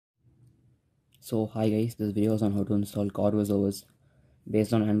So hi guys, this video is on how to install Corvus OS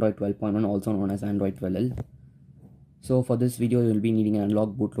based on Android 12.1, also known as Android 12L. So for this video you will be needing an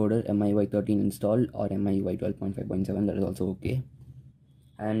analog bootloader, MIUI 13 install or MIUI 12.5.7, that is also okay.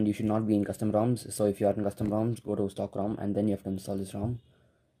 And you should not be in custom ROMs. So if you are in custom ROMs, go to Stock Rom and then you have to install this ROM.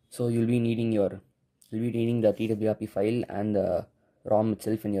 So you'll be needing the TWRP file and the ROM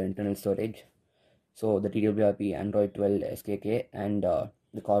itself in your internal storage. So the TWRP Android 12 SKK and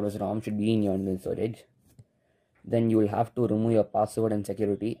the Corvus ROM should be in your internal storage. Then you will have to remove your password and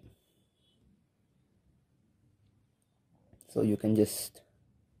security. So you can just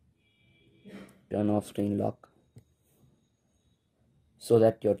turn off screen lock so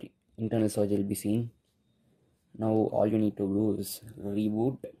that your internal storage will be seen. Now all you need to do is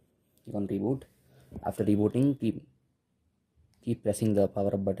reboot. You can reboot. After rebooting, keep pressing the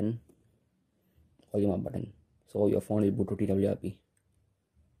power up button, volume up button, so your phone will boot to TWRP.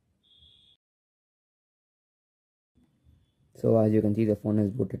 So as you can see, the phone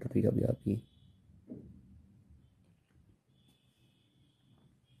is booted to TWRP.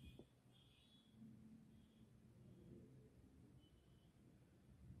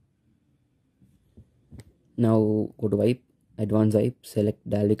 Now go to wipe, advanced wipe, select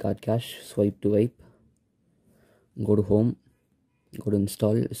dial card cache, swipe to wipe, go to home, go to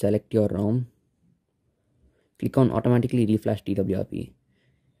install, select your ROM, click on automatically reflash TWRP.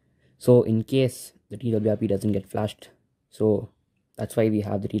 So in case the TWRP doesn't get flashed, so that's why we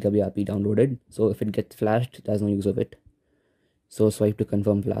have the TWRP downloaded. So if it gets flashed, there's no use of it. So swipe to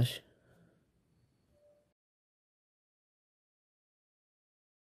confirm flash.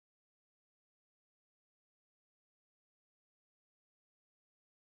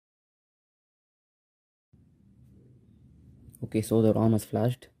 Okay, so the ROM has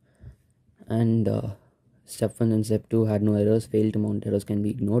flashed, and step 1 and step 2 had no errors. Failed to mount errors can be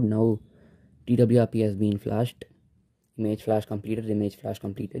ignored. Now TWRP has been flashed. Image flash completed. Image flash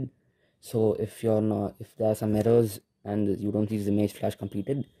completed. So if there are some errors and you don't see this image flash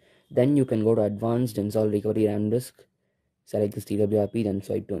completed, then you can go to advanced, install recovery RAM disk, select this TWRP, then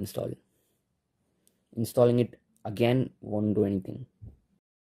swipe to install. Installing it again won't do anything.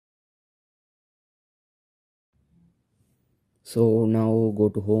 So now go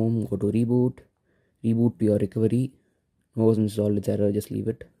to home, go to reboot to your recovery. No was installed, it's error, just leave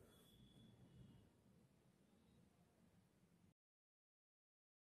it.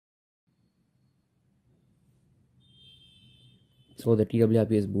 So the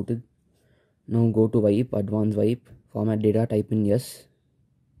TWRP is booted. Now go to wipe, advanced wipe, format data, type in yes.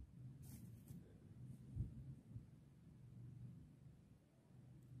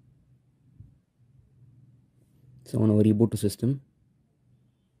 So now reboot to system.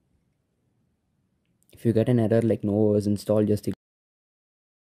 If you get an error like no was installed, just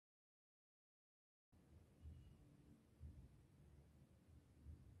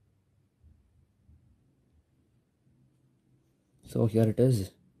so here it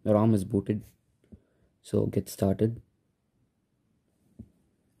is, the ROM is booted. So get started.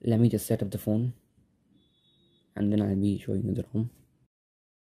 Let me just set up the phone and then I'll be showing you the ROM.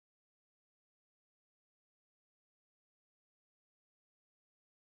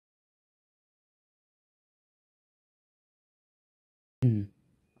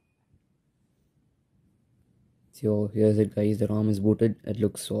 So here's it guys, the ROM is booted. It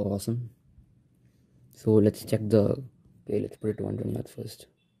looks so awesome. So let's check let's put it to 120 Hz first.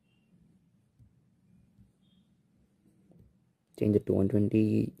 Change it to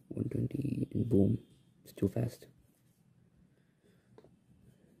 120, and boom, it's too fast.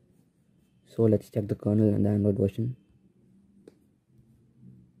 So let's check the kernel and the Android version.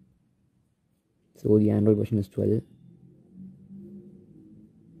 So the Android version is 12.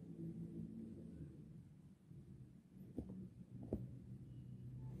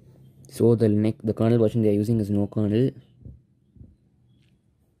 So the kernel version they are using is no kernel.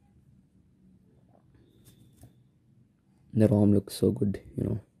 The ROM looks so good,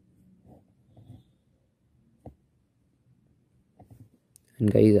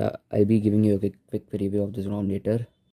 And guys, I'll be giving you a quick review of this ROM later.